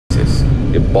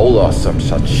Ebola or some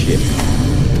such shit.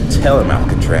 Tell him,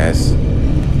 Alcatraz.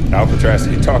 Alcatraz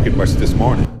ain't talking much this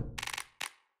morning.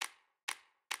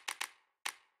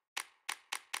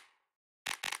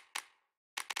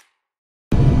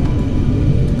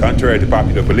 Contrary to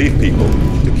popular belief, people,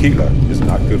 tequila is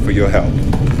not good for your health.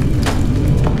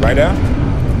 Right, Al?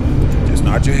 Just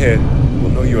nod your head.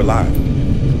 We'll know you're alive.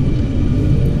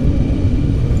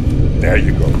 There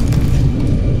you go.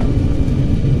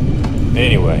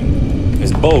 Anyway,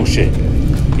 it's bullshit.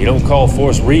 You don't call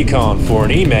Force Recon for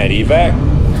an EMAT evac.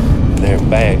 They're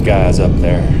bad guys up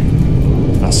there.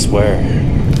 I swear.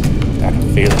 I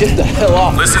can feel it. Get the hell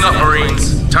off. Listen up,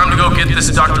 Marines. Time to go get this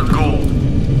Dr. Gould.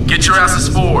 Get your asses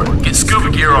forward. Get scuba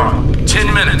gear on.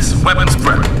 10 minutes. Weapons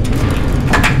prep.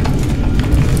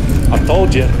 I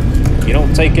told you. You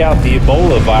don't take out the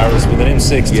Ebola virus with an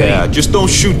M16. Yeah, just don't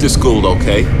shoot this Gould,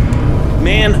 okay?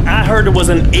 Man, I heard it was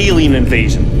an alien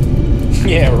invasion.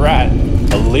 Yeah, right.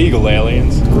 Illegal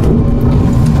aliens. What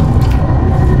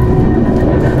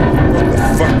the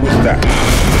fuck was that?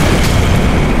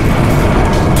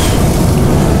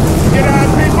 Get out,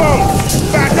 people!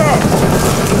 Back up!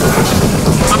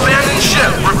 Abandon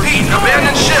ship. Repeat.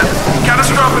 Abandon ship.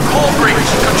 Catastrophic hull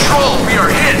breach. Control. We are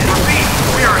hit. Repeat.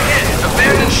 We are hit.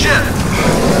 Abandon ship.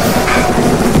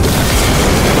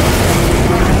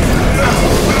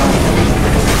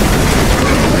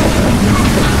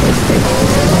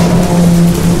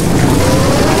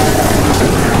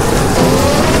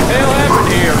 Hell happened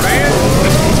here, man?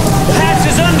 The hatch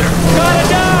is under! Gotta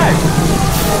dive!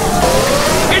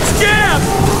 It's jammed!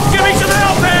 Give me some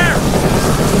help here!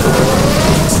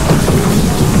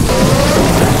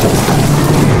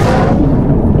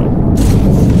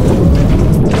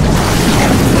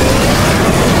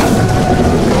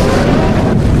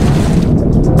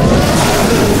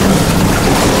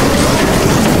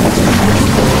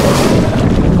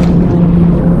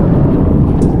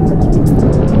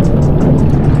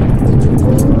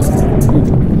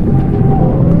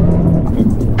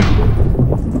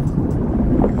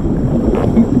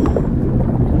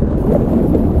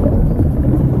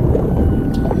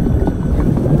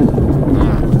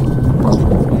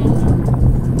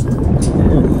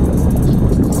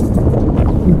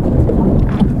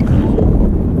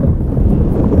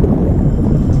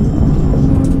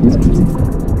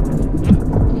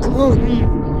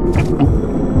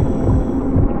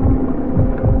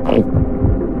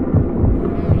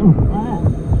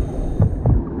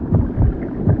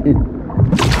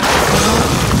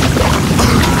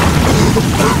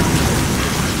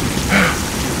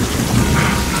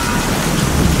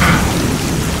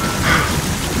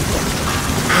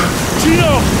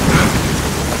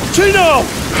 Chino!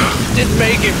 Didn't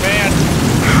make it, man.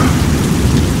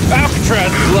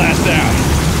 Alcatraz is last out.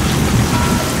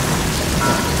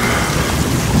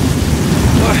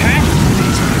 What happened to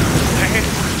these people, man?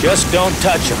 Just don't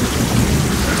touch them.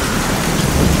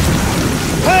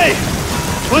 Hey!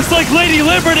 Looks like Lady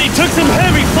Liberty took some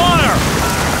heavy fire!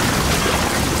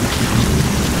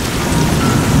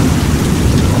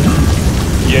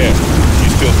 Yeah,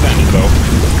 she's still standing though.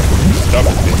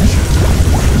 Stubborn bitch.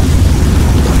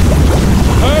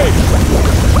 Hey!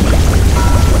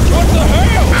 What the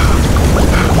hell?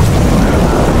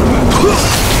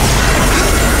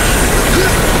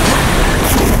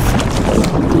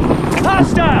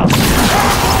 Hostiles!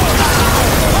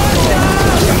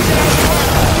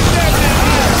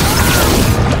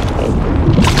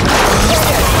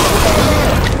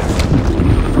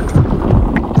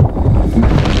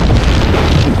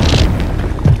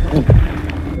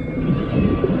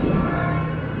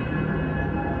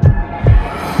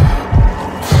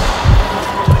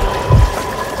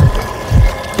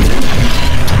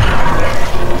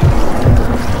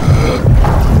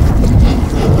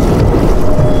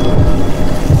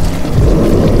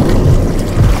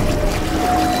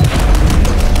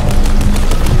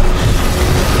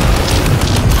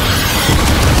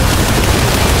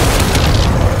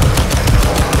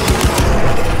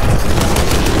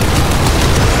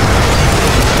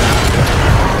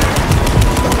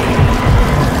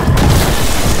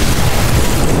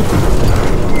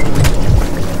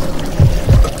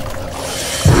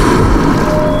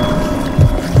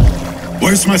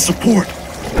 Where's my support?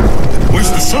 Where's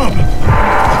the sub?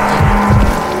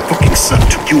 Fucking sub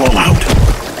took you all out.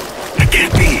 That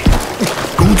can't be.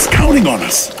 Gould's counting on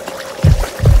us.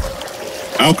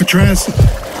 Alcatraz?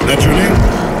 That's your name?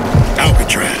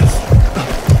 Alcatraz.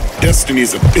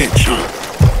 Destiny's a bitch,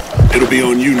 huh? It'll be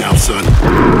on you now, son.